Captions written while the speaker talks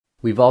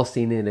We've all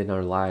seen it in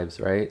our lives,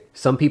 right?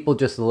 Some people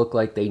just look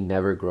like they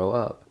never grow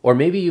up. Or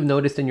maybe you've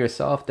noticed in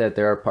yourself that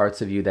there are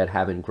parts of you that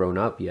haven't grown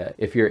up yet,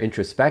 if you're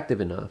introspective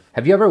enough.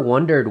 Have you ever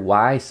wondered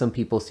why some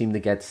people seem to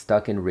get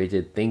stuck in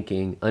rigid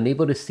thinking,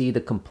 unable to see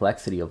the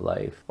complexity of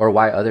life? Or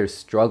why others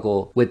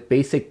struggle with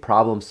basic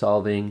problem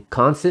solving,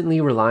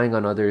 constantly relying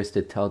on others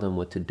to tell them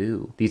what to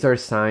do? These are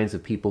signs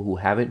of people who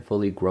haven't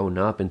fully grown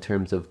up in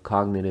terms of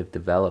cognitive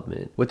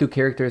development. What do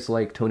characters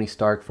like Tony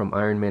Stark from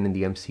Iron Man in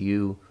the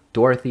MCU,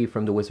 Dorothy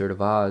from The Wizard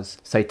of Oz,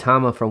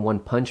 Saitama from One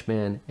Punch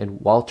Man,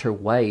 and Walter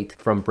White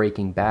from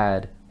Breaking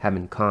Bad have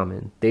in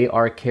common? They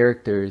are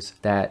characters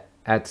that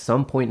at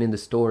some point in the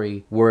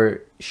story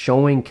were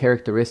showing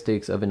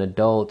characteristics of an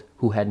adult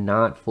who had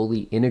not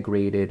fully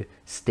integrated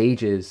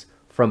stages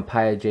from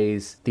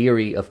Piaget's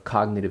theory of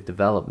cognitive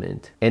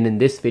development. And in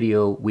this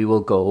video, we will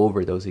go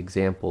over those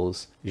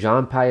examples.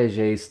 Jean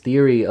Piaget's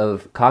theory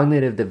of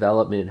cognitive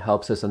development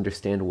helps us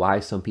understand why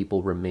some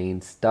people remain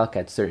stuck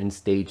at certain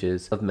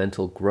stages of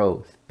mental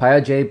growth.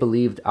 Piaget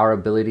believed our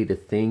ability to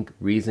think,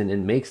 reason,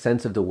 and make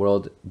sense of the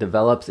world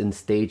develops in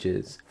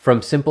stages,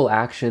 from simple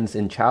actions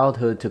in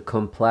childhood to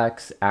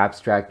complex,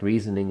 abstract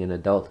reasoning in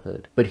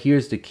adulthood. But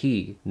here's the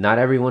key: not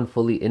everyone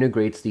fully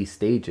integrates these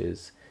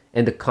stages,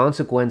 and the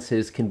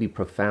consequences can be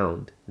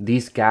profound.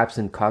 These gaps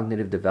in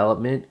cognitive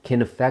development can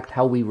affect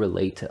how we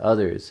relate to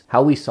others,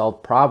 how we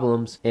solve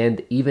problems,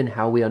 and even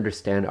how we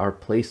understand our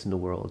place in the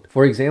world.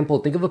 For example,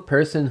 think of a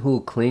person who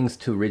clings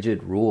to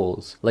rigid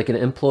rules, like an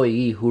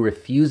employee who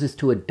refuses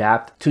to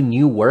adapt to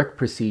new work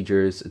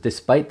procedures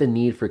despite the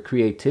need for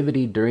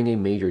creativity during a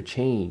major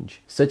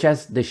change, such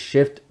as the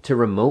shift to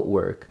remote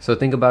work. So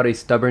think about a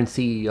stubborn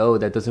CEO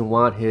that doesn't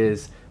want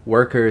his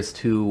workers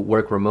to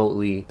work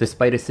remotely,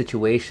 despite a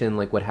situation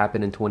like what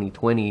happened in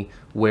 2020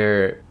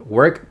 where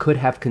work could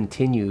have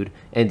continued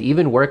and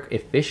even work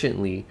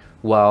efficiently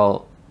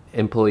while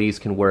employees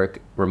can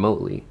work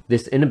remotely.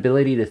 This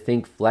inability to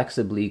think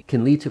flexibly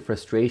can lead to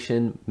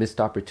frustration,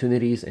 missed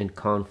opportunities, and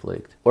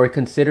conflict. Or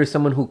consider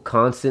someone who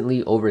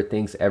constantly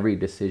overthinks every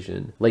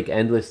decision, like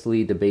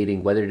endlessly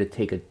debating whether to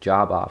take a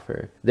job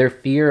offer. Their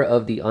fear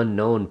of the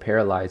unknown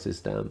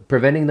paralyzes them,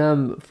 preventing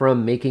them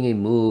from making a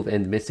move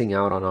and missing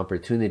out on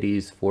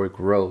opportunities for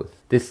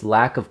growth. This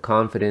lack of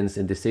confidence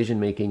in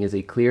decision-making is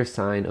a clear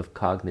sign of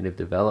cognitive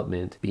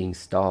development being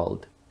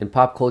stalled. In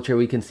pop culture,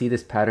 we can see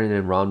this pattern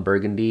in Ron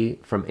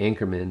Burgundy from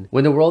Anchorman.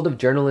 When the world of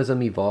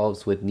journalism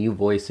evolves with new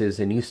voices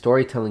and new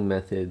storytelling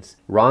methods,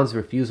 Ron's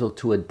refusal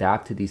to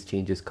adapt to these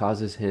changes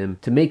causes him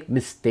to make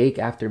mistake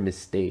after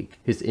mistake.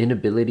 His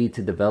inability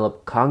to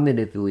develop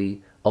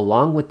cognitively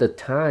along with the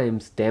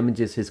times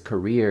damages his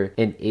career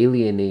and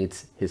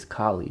alienates his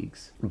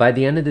colleagues. By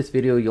the end of this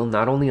video, you'll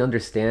not only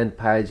understand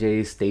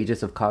Piaget's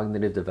stages of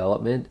cognitive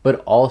development,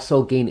 but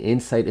also gain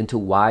insight into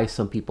why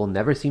some people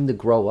never seem to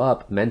grow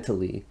up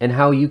mentally, and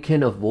how you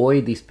can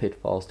avoid these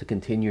pitfalls to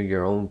continue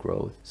your own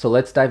growth. So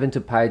let's dive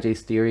into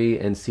Piaget's theory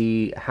and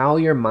see how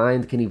your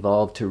mind can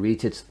evolve to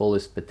reach its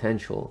fullest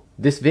potential.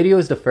 This video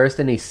is the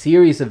first in a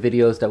series of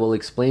videos that will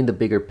explain the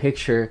bigger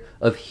picture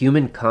of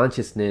human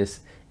consciousness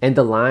and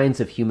the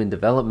lines of human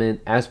development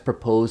as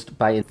proposed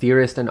by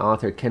theorist and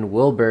author Ken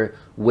Wilber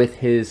with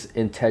his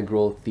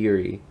integral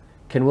theory.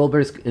 Ken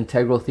Wilber's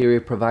integral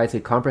theory provides a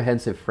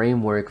comprehensive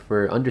framework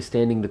for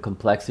understanding the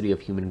complexity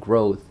of human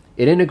growth.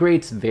 It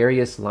integrates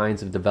various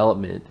lines of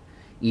development,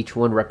 each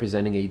one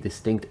representing a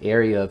distinct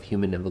area of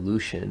human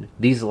evolution.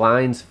 These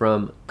lines,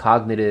 from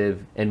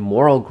cognitive and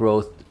moral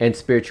growth and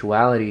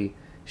spirituality,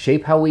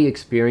 shape how we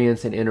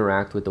experience and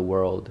interact with the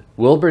world.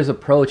 Wilber's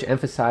approach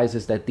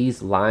emphasizes that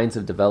these lines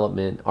of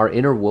development are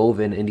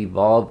interwoven and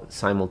evolve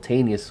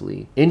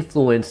simultaneously,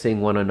 influencing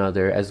one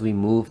another as we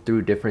move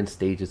through different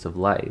stages of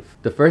life.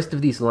 The first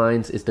of these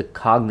lines is the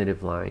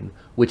cognitive line,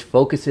 which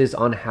focuses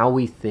on how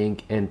we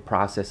think and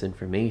process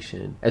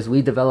information. As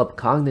we develop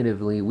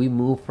cognitively, we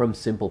move from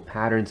simple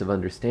patterns of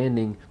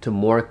understanding to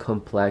more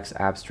complex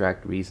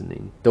abstract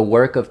reasoning. The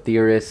work of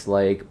theorists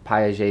like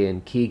Piaget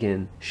and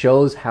Keegan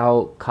shows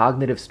how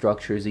cognitive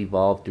structures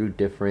evolve through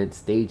different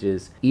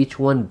stages, each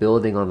one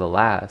building on the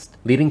last,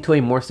 leading to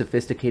a more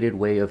sophisticated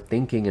way of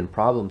thinking and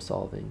problem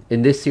solving.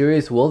 In this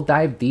series, we'll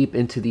dive deep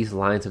into these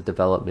lines of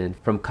development,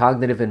 from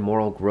cognitive and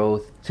moral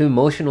growth to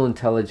emotional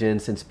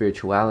intelligence and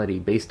spirituality,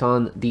 based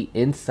on the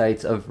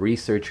insights of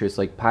researchers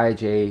like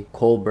Piaget,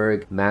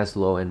 Kohlberg,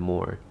 Maslow, and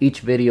more.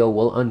 Each video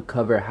will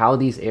uncover how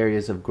these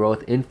areas of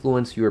growth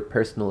influence your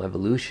personal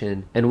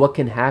evolution and what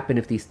can happen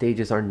if these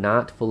stages are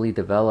not fully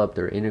developed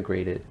or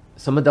integrated.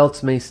 Some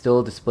adults may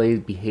still display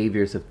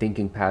behaviors of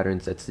thinking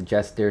patterns that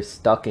suggest they're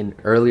stuck in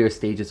earlier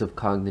stages of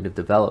cognitive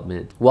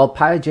development. While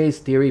Piaget's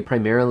theory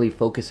primarily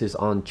focuses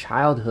on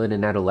childhood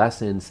and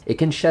adolescence, it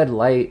can shed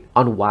light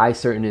on why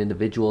certain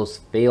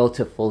individuals fail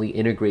to fully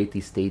integrate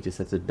these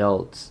stages as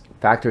adults.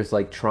 Factors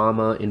like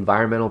trauma,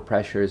 environmental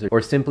pressures,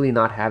 or simply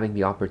not having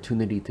the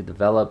opportunity to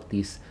develop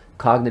these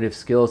cognitive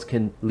skills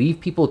can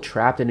leave people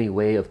trapped in a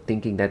way of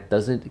thinking that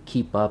doesn't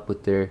keep up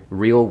with their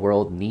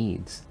real-world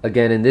needs.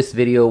 Again, in this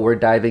video, we're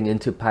diving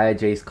into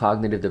Piaget's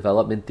cognitive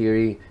development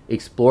theory,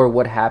 explore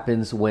what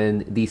happens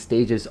when these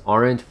stages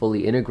aren't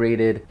fully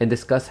integrated, and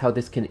discuss how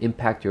this can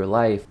impact your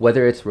life,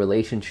 whether it's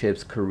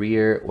relationships,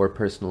 career, or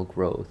personal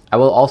growth. I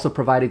will also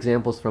provide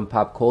examples from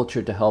pop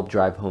culture to help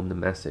drive home the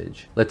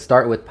message. Let's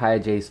start with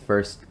Piaget's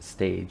first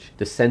stage,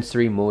 the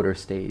sensorimotor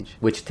stage,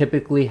 which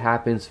typically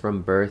happens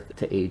from birth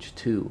to age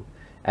 2.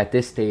 At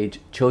this stage,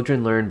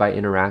 children learn by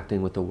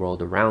interacting with the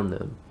world around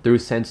them. Through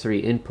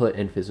sensory input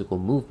and physical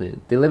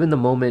movement, they live in the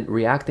moment,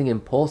 reacting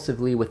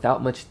impulsively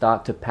without much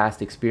thought to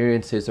past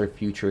experiences or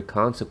future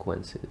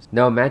consequences.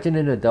 Now imagine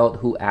an adult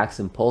who acts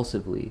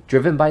impulsively,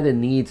 driven by the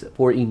needs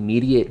for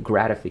immediate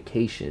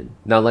gratification.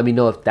 Now let me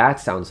know if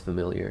that sounds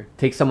familiar.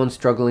 Take someone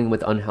struggling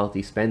with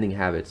unhealthy spending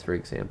habits, for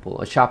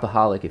example, a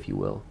shopaholic if you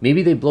will.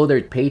 Maybe they blow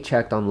their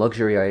paycheck on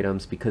luxury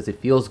items because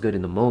it feels good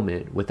in the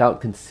moment, without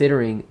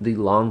considering the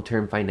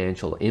long-term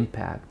financial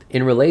impact.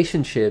 In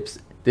relationships,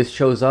 this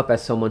shows up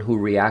as someone who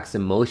reacts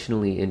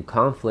emotionally in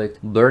conflict,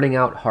 blurting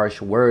out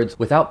harsh words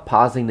without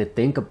pausing to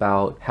think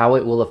about how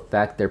it will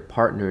affect their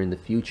partner in the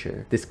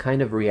future. This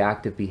kind of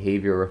reactive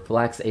behavior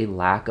reflects a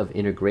lack of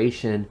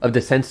integration of the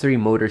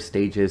sensorimotor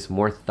stage's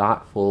more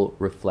thoughtful,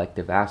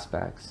 reflective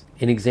aspects.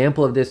 An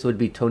example of this would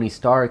be Tony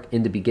Stark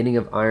in the beginning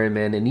of Iron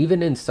Man, and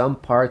even in some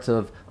parts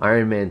of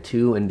Iron Man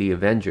 2 and the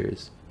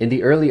Avengers. In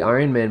the early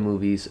Iron Man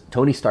movies,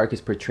 Tony Stark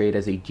is portrayed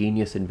as a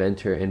genius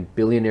inventor and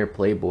billionaire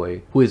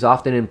playboy who is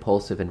often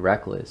impulsive and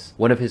reckless.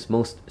 One of his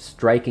most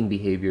striking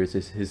behaviors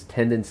is his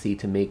tendency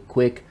to make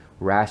quick,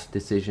 rash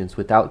decisions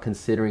without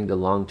considering the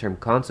long-term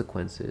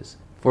consequences.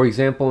 For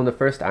example, in the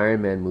first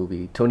Iron Man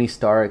movie, Tony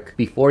Stark,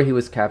 before he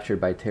was captured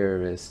by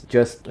terrorists,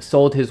 just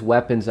sold his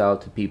weapons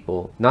out to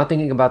people, not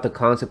thinking about the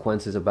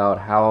consequences about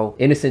how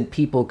innocent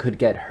people could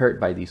get hurt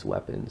by these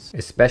weapons,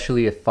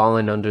 especially if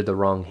fallen under the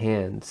wrong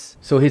hands.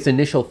 So his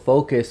initial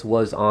focus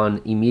was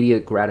on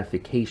immediate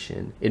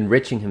gratification,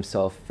 enriching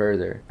himself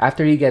further.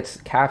 After he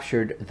gets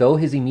captured, though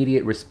his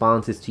immediate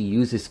response is to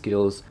use his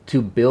skills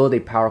to build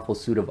a powerful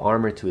suit of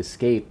armor to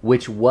escape,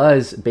 which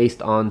was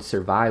based on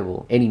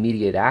survival and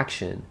immediate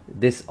action.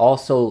 This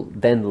also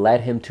then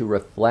led him to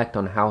reflect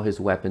on how his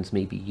weapons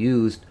may be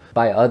used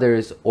by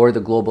others or the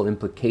global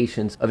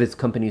implications of his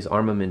company's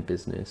armament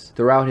business.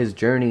 Throughout his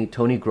journey,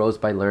 Tony grows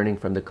by learning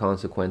from the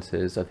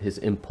consequences of his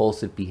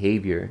impulsive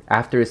behavior.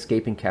 After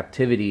escaping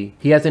captivity,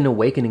 he has an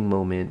awakening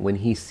moment when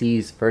he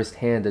sees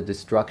firsthand the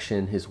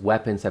destruction his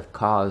weapons have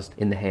caused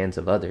in the hands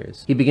of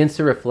others. He begins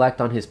to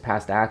reflect on his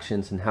past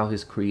actions and how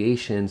his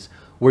creations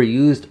were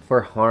used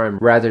for harm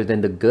rather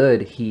than the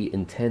good he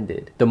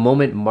intended. The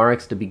moment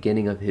marks the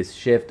beginning of his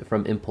shift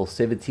from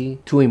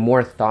impulsivity to a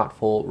more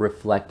thoughtful,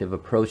 reflective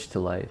approach to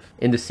life.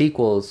 In the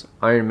sequels,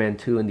 Iron Man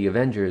 2 and the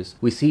Avengers,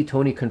 we see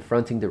Tony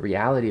confronting the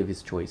reality of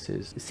his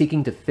choices,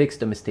 seeking to fix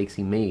the mistakes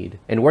he made,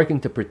 and working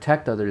to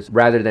protect others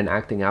rather than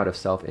acting out of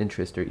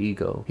self-interest or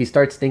ego. He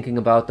starts thinking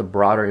about the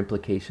broader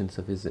implications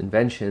of his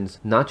inventions,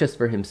 not just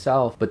for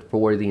himself, but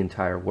for the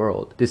entire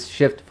world. This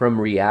shift from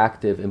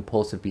reactive,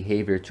 impulsive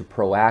behavior to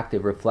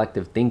proactive,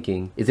 reflective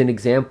thinking is an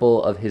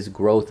example of his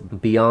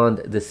growth beyond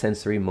the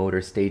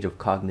sensorimotor stage of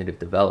cognitive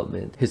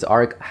development. His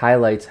arc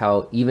highlights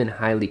how even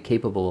highly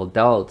capable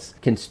adults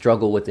can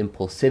struggle with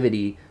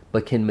impulsivity,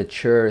 but can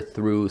mature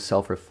through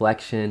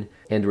self-reflection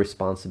and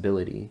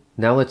responsibility.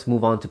 Now let's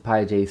move on to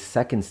Piaget's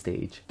second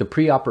stage, the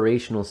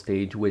preoperational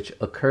stage, which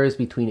occurs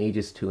between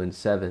ages 2 and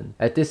 7.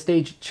 At this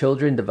stage,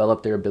 children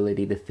develop their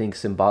ability to think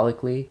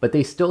symbolically, but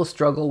they still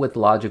struggle with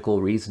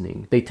logical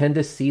reasoning. They tend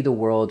to see the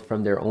world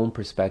from their own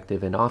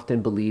perspective and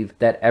often believe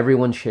that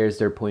everyone shares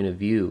their point of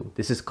view.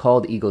 This is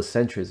called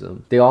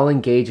egocentrism. They all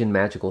engage in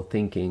magical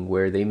thinking,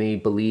 where they may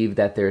believe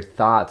that their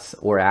thoughts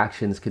or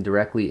actions can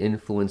directly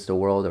influence the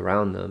world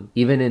around them,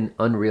 even in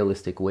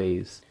unrealistic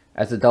ways.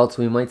 As adults,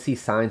 we might see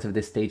signs of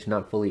this stage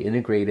not fully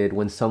integrated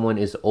when someone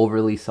is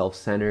overly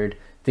self-centered,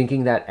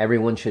 thinking that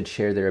everyone should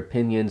share their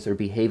opinions or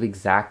behave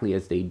exactly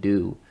as they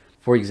do.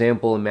 For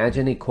example,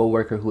 imagine a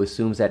coworker who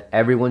assumes that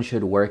everyone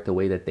should work the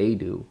way that they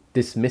do,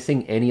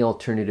 dismissing any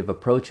alternative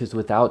approaches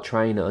without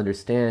trying to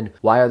understand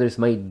why others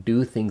might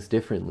do things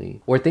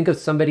differently. Or think of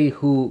somebody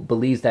who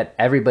believes that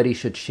everybody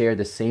should share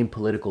the same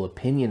political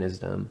opinion as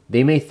them.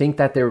 They may think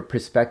that their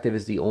perspective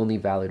is the only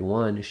valid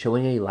one,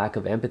 showing a lack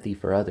of empathy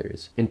for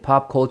others. In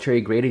pop culture, a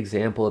great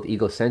example of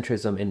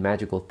egocentrism and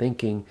magical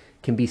thinking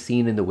can be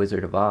seen in The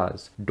Wizard of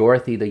Oz.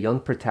 Dorothy, the young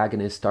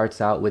protagonist,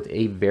 starts out with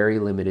a very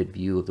limited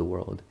view of the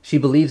world. She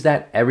believes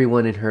that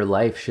everyone in her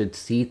life should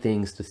see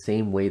things the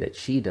same way that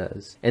she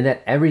does, and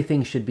that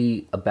everything should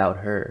be about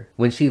her.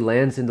 When she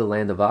lands in the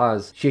land of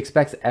Oz, she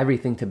expects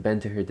everything to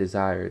bend to her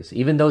desires,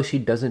 even though she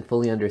doesn't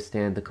fully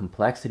understand the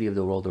complexity of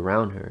the world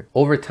around her.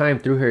 Over time,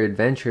 through her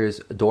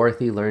adventures,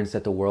 Dorothy learns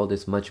that the world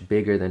is much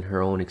bigger than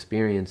her own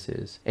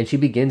experiences, and she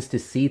begins to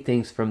see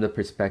things from the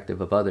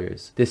perspective of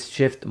others. This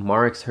shift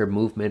marks her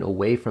movement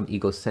away from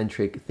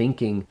egocentric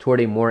thinking toward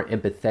a more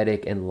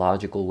empathetic and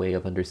logical way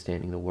of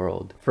understanding the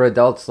world. For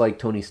adults like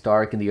Tony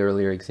Stark in the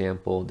earlier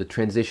example, the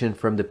transition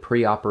from the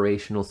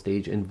pre-operational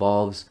stage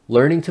involves involves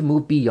learning to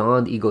move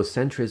beyond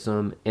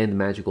egocentrism and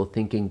magical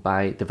thinking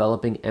by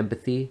developing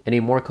empathy and a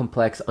more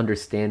complex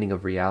understanding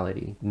of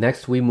reality.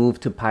 Next, we move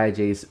to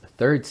Piaget's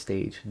third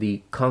stage,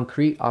 the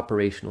concrete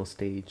operational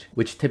stage,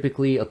 which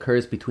typically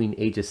occurs between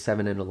ages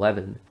 7 and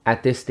 11.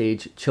 At this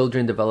stage,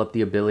 children develop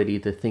the ability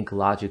to think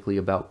logically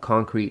about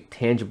concrete,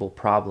 tangible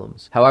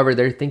problems. However,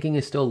 their thinking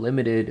is still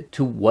limited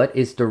to what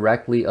is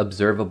directly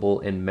observable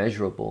and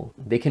measurable.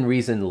 They can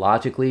reason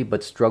logically,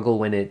 but struggle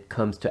when it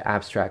comes to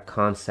abstract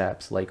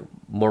concepts like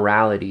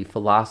morality,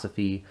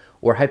 philosophy,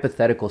 or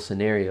hypothetical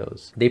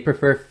scenarios. They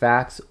prefer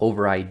facts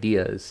over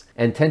ideas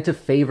and tend to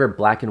favor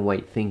black and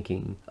white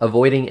thinking,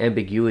 avoiding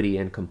ambiguity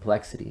and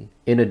complexity.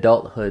 In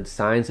adulthood,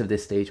 signs of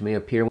this stage may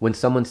appear when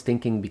someone's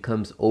thinking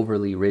becomes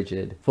overly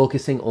rigid,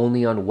 focusing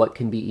only on what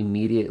can be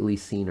immediately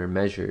seen or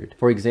measured.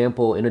 For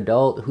example, an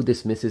adult who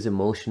dismisses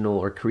emotional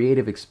or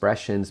creative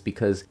expressions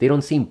because they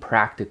don't seem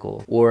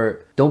practical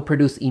or don't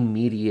produce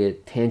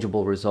immediate,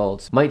 tangible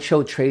results might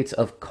show traits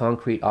of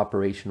concrete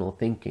operational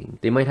thinking.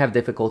 They might have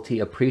difficulty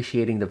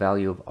appreciating the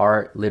value of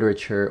art,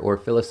 literature, or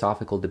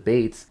philosophical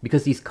debates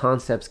because these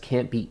concepts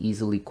can't be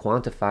easily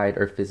quantified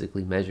or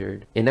physically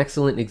measured. An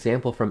excellent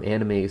example from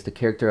anime is the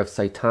character of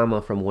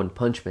Saitama from One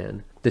Punch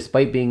Man.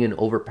 Despite being an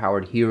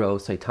overpowered hero,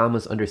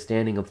 Saitama's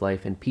understanding of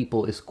life and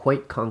people is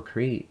quite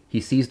concrete. He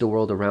sees the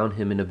world around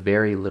him in a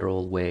very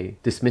literal way,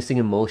 dismissing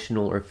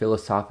emotional or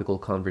philosophical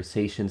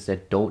conversations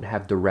that don't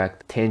have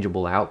direct,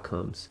 tangible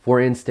outcomes. For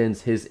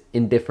instance, his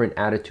indifferent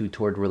attitude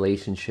toward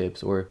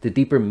relationships or the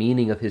deeper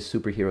meaning of his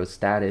superhero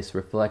status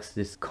reflects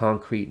this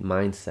concrete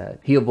mindset.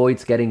 He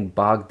avoids getting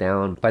bogged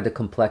down by the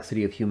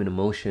complexity of human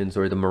emotions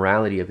or the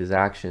morality of his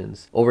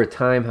actions. Over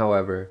time,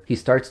 however, he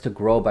starts to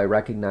grow by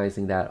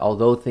recognizing that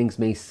although things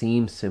may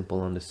seem simple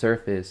on the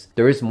surface,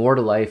 there is more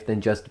to life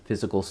than just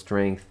physical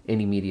strength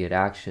and immediate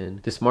action.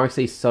 This marks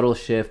a subtle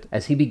shift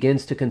as he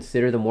begins to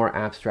consider the more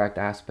abstract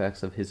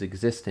aspects of his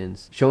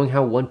existence, showing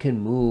how one can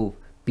move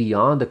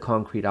beyond the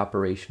concrete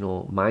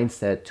operational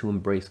mindset to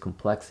embrace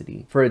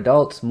complexity. For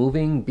adults,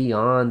 moving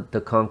beyond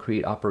the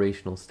concrete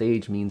operational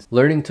stage means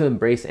learning to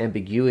embrace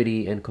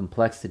ambiguity and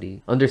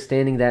complexity,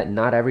 understanding that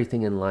not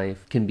everything in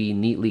life can be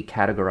neatly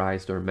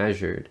categorized or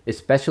measured,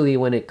 especially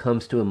when it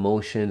comes to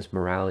emotions,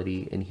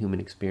 morality, and human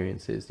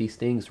experiences. These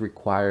things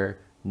require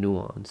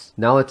nuance.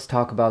 Now let's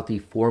talk about the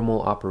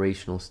formal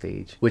operational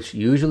stage, which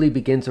usually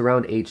begins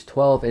around age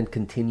 12 and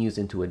continues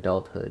into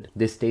adulthood.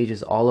 This stage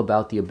is all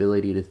about the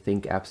ability to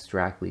think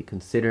abstractly,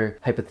 consider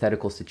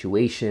hypothetical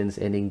situations,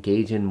 and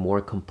engage in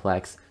more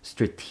complex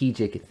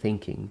strategic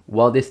thinking.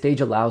 While this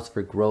stage allows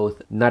for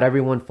growth, not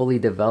everyone fully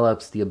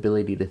develops the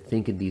ability to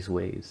think in these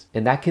ways,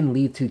 and that can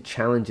lead to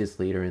challenges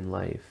later in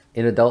life.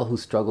 An adult who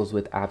struggles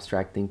with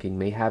abstract thinking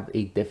may have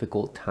a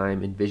difficult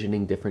time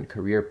envisioning different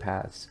career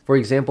paths. For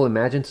example,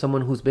 imagine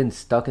someone who's been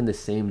stuck in the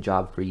same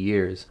job for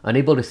years,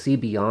 unable to see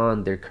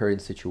beyond their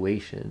current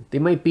situation. They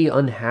might be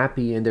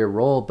unhappy in their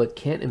role, but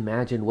can't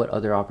imagine what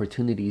other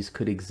opportunities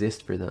could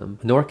exist for them.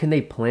 Nor can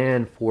they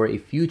plan for a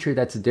future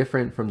that's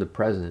different from the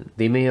present.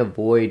 They may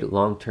avoid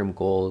long-term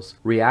goals,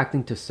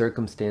 reacting to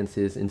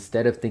circumstances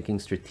instead of thinking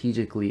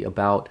strategically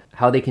about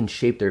how they can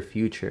shape their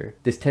future.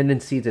 This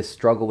tendency to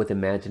struggle with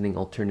imagining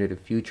alternative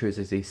futures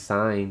is a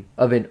sign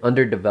of an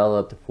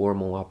underdeveloped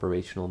formal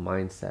operational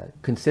mindset.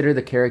 Consider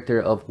the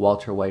character of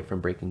Walter White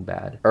from Breaking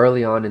Bad.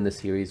 Early on in the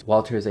series,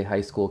 Walter is a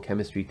high school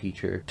chemistry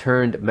teacher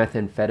turned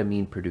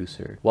methamphetamine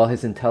producer. While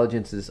his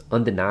intelligence is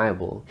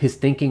undeniable, his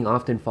thinking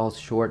often falls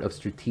short of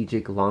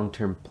strategic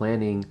long-term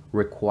planning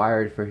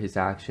required for his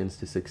actions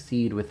to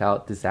succeed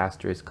without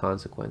disastrous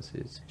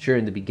consequences. Sure,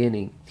 in the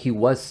beginning, he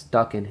was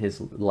stuck in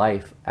his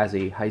life as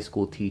a high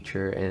school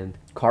teacher and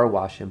car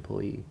wash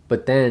employee.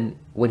 But then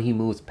when he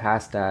moves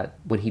past that,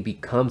 when he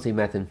becomes a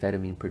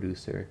methamphetamine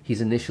producer,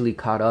 he's initially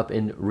caught up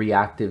in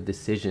reactive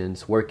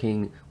decisions,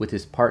 working with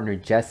his partner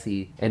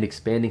Jesse and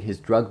expanding his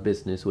drug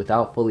business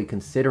without fully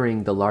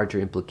considering the larger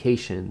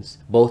implications,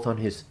 both on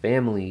his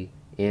family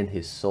and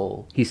his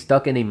soul. He's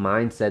stuck in a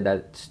mindset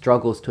that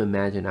struggles to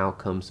imagine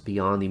outcomes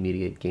beyond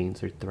immediate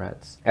gains or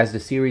threats. As the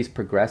series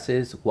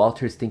progresses,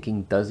 Walter's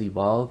thinking does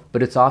evolve,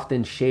 but it's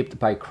often shaped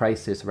by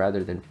crisis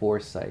rather than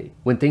foresight.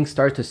 When things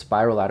start to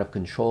spiral out of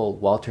control,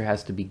 Walter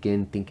has to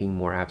begin thinking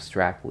more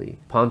abstractly,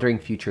 pondering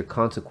future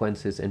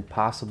consequences and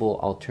possible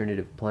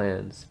alternative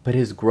plans. But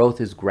his growth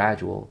is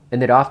gradual,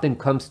 and it often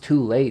comes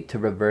too late to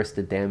reverse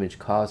the damage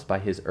caused by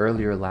his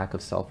earlier lack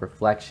of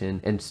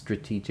self-reflection and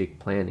strategic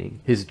planning.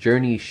 His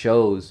journey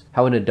shows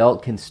how an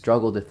adult can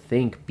struggle to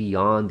think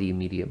beyond the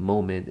immediate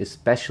moment,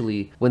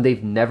 especially when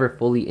they've never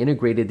fully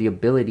integrated the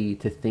ability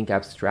to think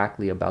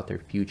abstractly about their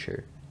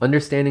future.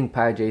 Understanding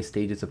Piaget's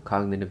stages of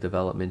cognitive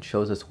development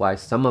shows us why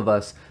some of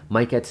us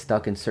might get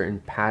stuck in certain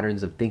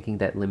patterns of thinking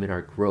that limit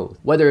our growth.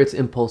 Whether it's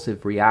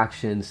impulsive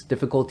reactions,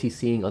 difficulty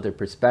seeing other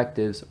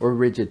perspectives, or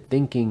rigid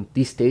thinking,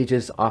 these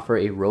stages offer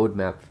a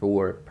roadmap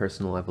for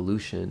personal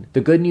evolution. The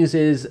good news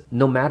is,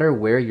 no matter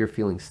where you're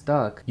feeling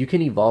stuck, you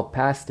can evolve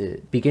past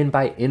it. Begin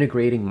by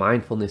integrating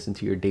mindfulness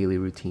into your daily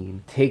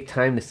routine. Take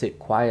time to sit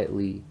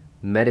quietly,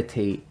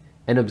 meditate,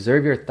 and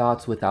observe your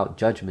thoughts without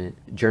judgment.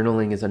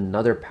 Journaling is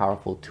another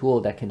powerful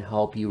tool that can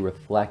help you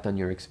reflect on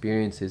your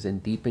experiences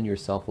and deepen your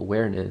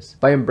self-awareness.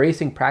 By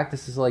embracing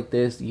practices like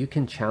this, you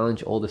can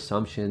challenge old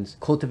assumptions,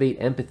 cultivate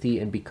empathy,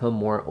 and become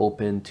more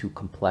open to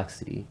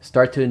complexity.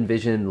 Start to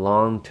envision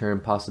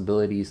long-term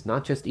possibilities,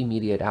 not just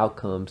immediate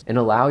outcomes, and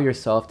allow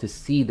yourself to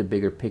see the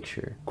bigger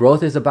picture.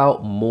 Growth is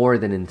about more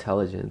than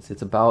intelligence.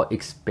 It's about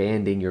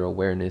expanding your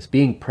awareness,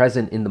 being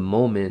present in the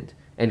moment,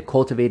 and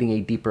cultivating a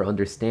deeper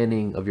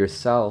understanding of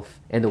yourself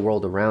and the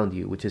world around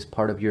you, which is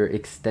part of your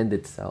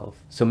extended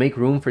self. So make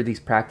room for these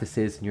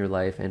practices in your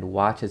life and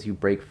watch as you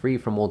break free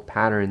from old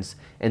patterns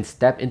and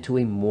step into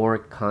a more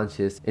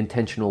conscious,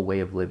 intentional way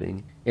of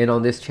living. And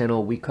on this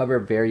channel, we cover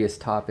various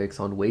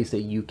topics on ways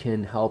that you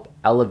can help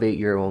elevate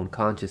your own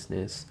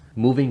consciousness,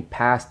 moving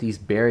past these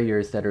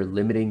barriers that are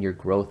limiting your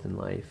growth in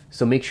life.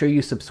 So make sure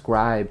you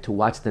subscribe to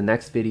watch the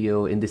next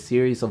video in the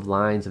series of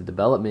lines of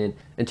development,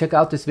 and check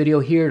out this video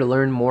here to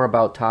learn more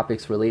about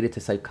topics related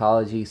to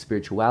psychology,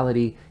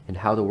 spirituality, and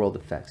how the world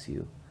affects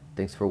you.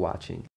 Thanks for watching.